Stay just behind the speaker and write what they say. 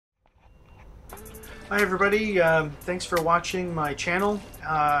Hi everybody, thanks for watching my channel.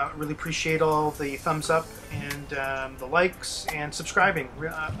 Really appreciate all the thumbs up and the likes and subscribing.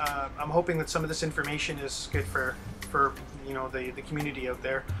 I'm hoping that some of this information is good for the community out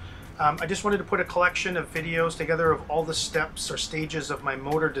there. I just wanted to put a collection of videos together of all the steps or stages of my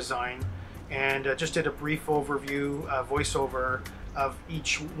motor design, and just did a brief overview, voiceover of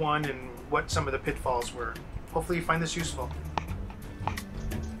each one and what some of the pitfalls were. Hopefully you find this useful.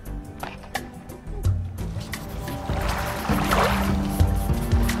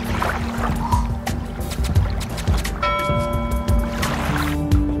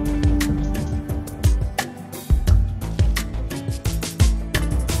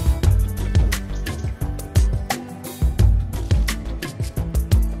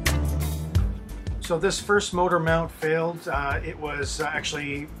 So this first motor mount failed. It was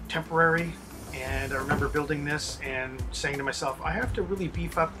actually temporary, and I remember building this and saying to myself, I have to really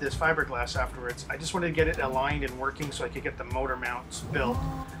beef up this fiberglass afterwards. I just wanted to get it aligned and working so I could get the motor mounts built.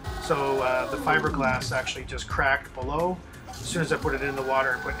 So the fiberglass actually just cracked below as soon as I put it in the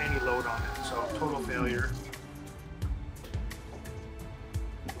water and put any load on it. So total failure.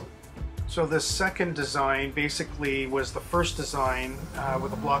 So this second design basically was the first design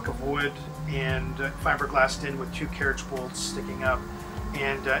with a block of wood and fiberglassed in with two carriage bolts sticking up,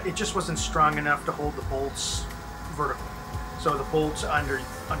 and it just wasn't strong enough to hold the bolts vertically. So the bolts under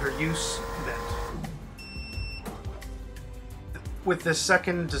use bent. With this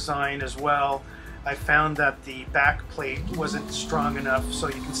second design as well, I found that the back plate wasn't strong enough. So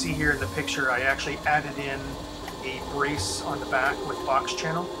you can see here in the picture, I actually added in a brace on the back with box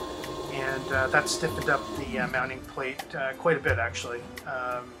channel. And that stiffened up the mounting plate quite a bit, actually.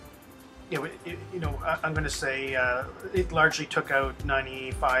 I'm going to say it largely took out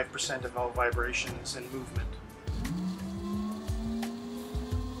 95% of all vibrations and movement.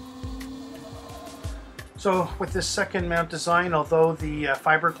 So with this second mount design, although the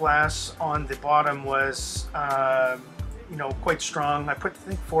fiberglass on the bottom was quite strong, I put, I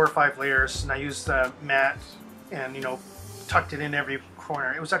think, 4 or 5 layers, and I used the mat and tucked it in every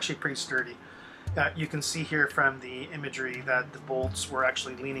corner. It was actually pretty sturdy. You can see here from the imagery that the bolts were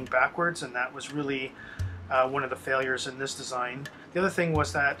actually leaning backwards, and that was really one of the failures in this design. The other thing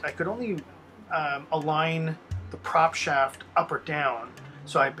was that I could only align the prop shaft up or down,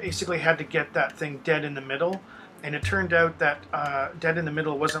 so I basically had to get that thing dead in the middle, and it turned out that dead in the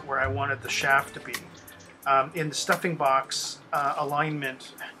middle wasn't where I wanted the shaft to be. In the stuffing box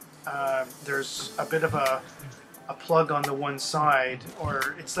alignment, there's a bit of a plug on the one side,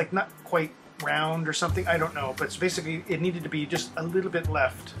 or it's like not quite round or something, I don't know, but it's basically, it needed to be just a little bit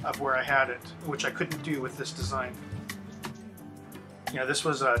left of where I had it, which I couldn't do with this design. This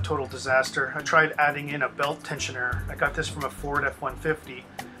was a total disaster. I tried adding in a belt tensioner. I got this from a Ford F-150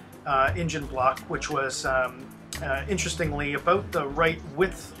 engine block, which was interestingly about the right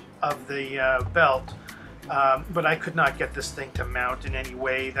width of the belt, but I could not get this thing to mount in any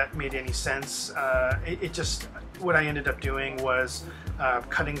way that made any sense. What I ended up doing was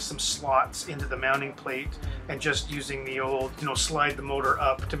cutting some slots into the mounting plate and just using the old, slide the motor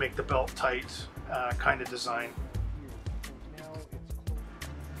up to make the belt tight kind of design.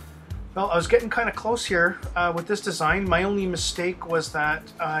 Well, I was getting kind of close here with this design. My only mistake was that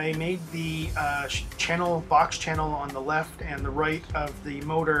I made the box channel on the left and the right of the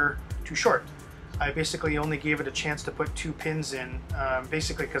motor too short. I basically only gave it a chance to put 2 pins in,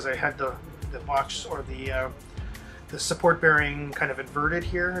 basically because I had the box or the support bearing kind of inverted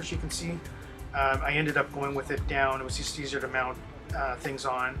here, as you can see. I ended up going with it down. It was just easier to mount things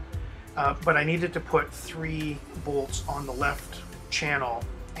on. But I needed to put 3 bolts on the left channel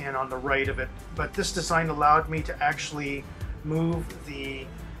and on the right of it. But this design allowed me to actually move the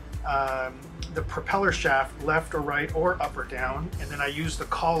propeller shaft left or right or up or down, and then I used the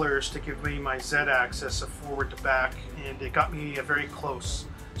collars to give me my Z-axis of forward to back, and it got me very close.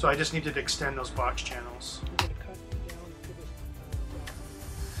 So I just needed to extend those box channels.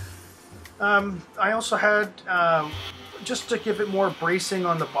 I also had, just to give it more bracing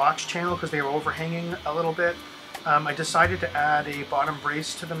on the box channel because they were overhanging a little bit, I decided to add a bottom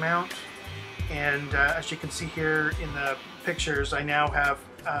brace to the mount, and as you can see here in the pictures, I now have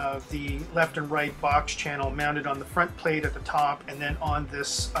the left and right box channel mounted on the front plate at the top, and then on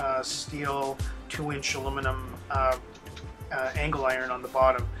this steel 2-inch aluminum angle iron on the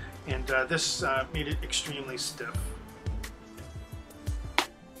bottom, and this made it extremely stiff.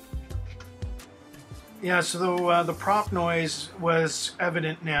 Yeah, so the prop noise was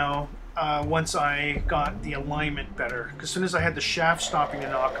evident now once I got the alignment better. Because as soon as I had the shaft stopping a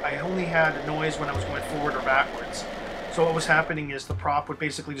knock, I only had a noise when I was going forward or backwards. So what was happening is the prop would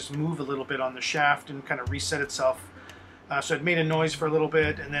basically just move a little bit on the shaft and kind of reset itself. So it made a noise for a little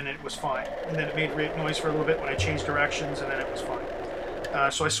bit, and then it was fine. And then it made noise for a little bit when I changed directions, and then it was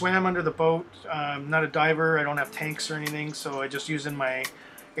fine. So I swam under the boat. I'm not a diver. I don't have tanks or anything, so I just using my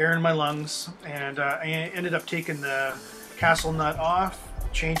air in my lungs. And I ended up taking the castle nut off,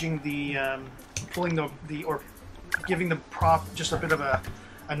 changing the, pulling or giving the prop just a bit of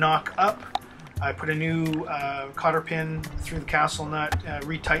a knock up. I put a new cotter pin through the castle nut,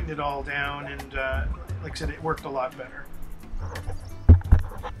 retightened it all down, and like I said, it worked a lot better.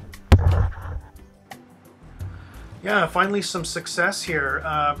 Yeah, finally some success here.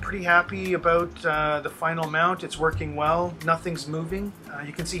 Pretty happy about the final mount. It's working well. Nothing's moving.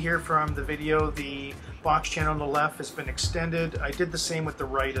 You can see here from the video the box channel on the left has been extended. I did the same with the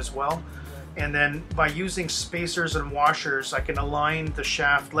right as well. And then by using spacers and washers, I can align the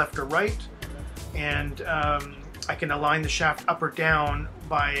shaft left or right, and I can align the shaft up or down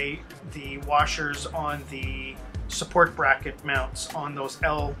by the washers on the support bracket mounts on those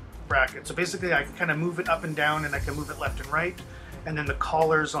L brackets. So basically I can kind of move it up and down, and I can move it left and right, and then the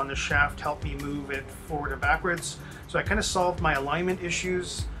collars on the shaft help me move it forward and backwards. So I kind of solved my alignment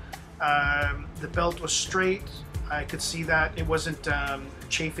issues. The belt was straight. I could see that it wasn't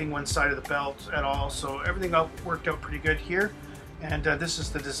chafing one side of the belt at all, so everything worked out pretty good here. And this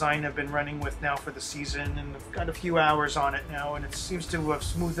is the design I've been running with now for the season, and I've got a few hours on it now, and it seems to have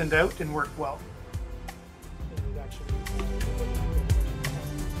smoothened out and worked well.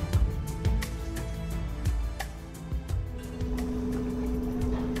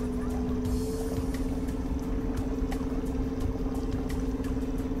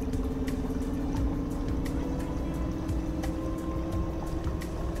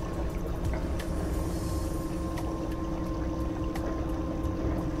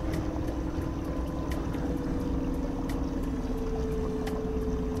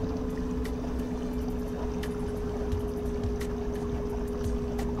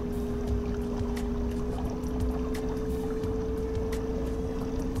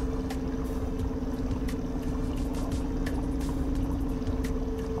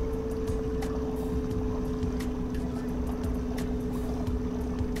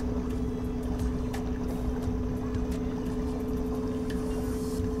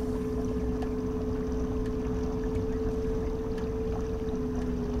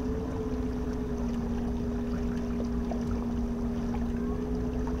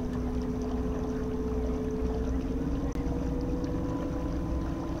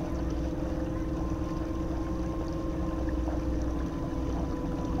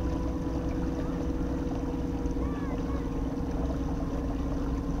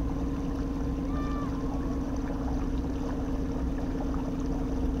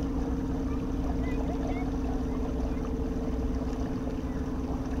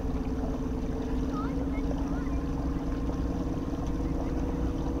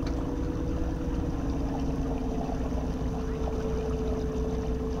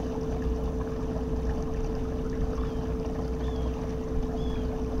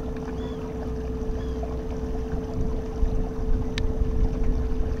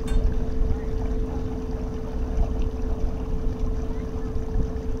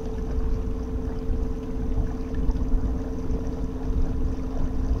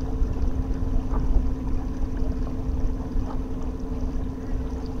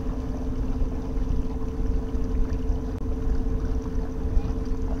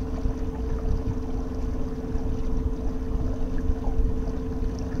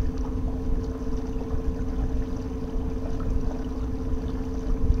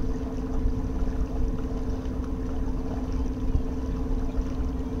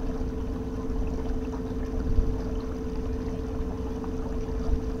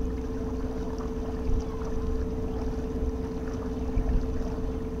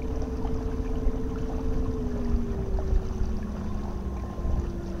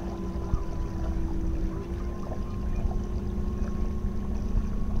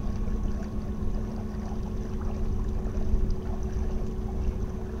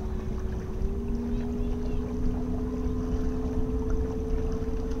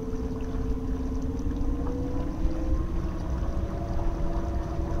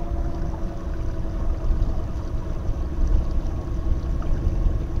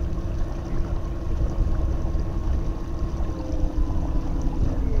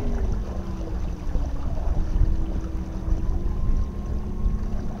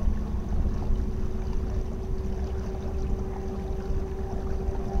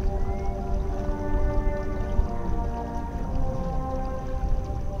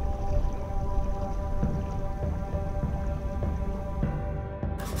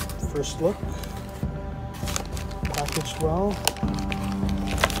 first look. Packaged well.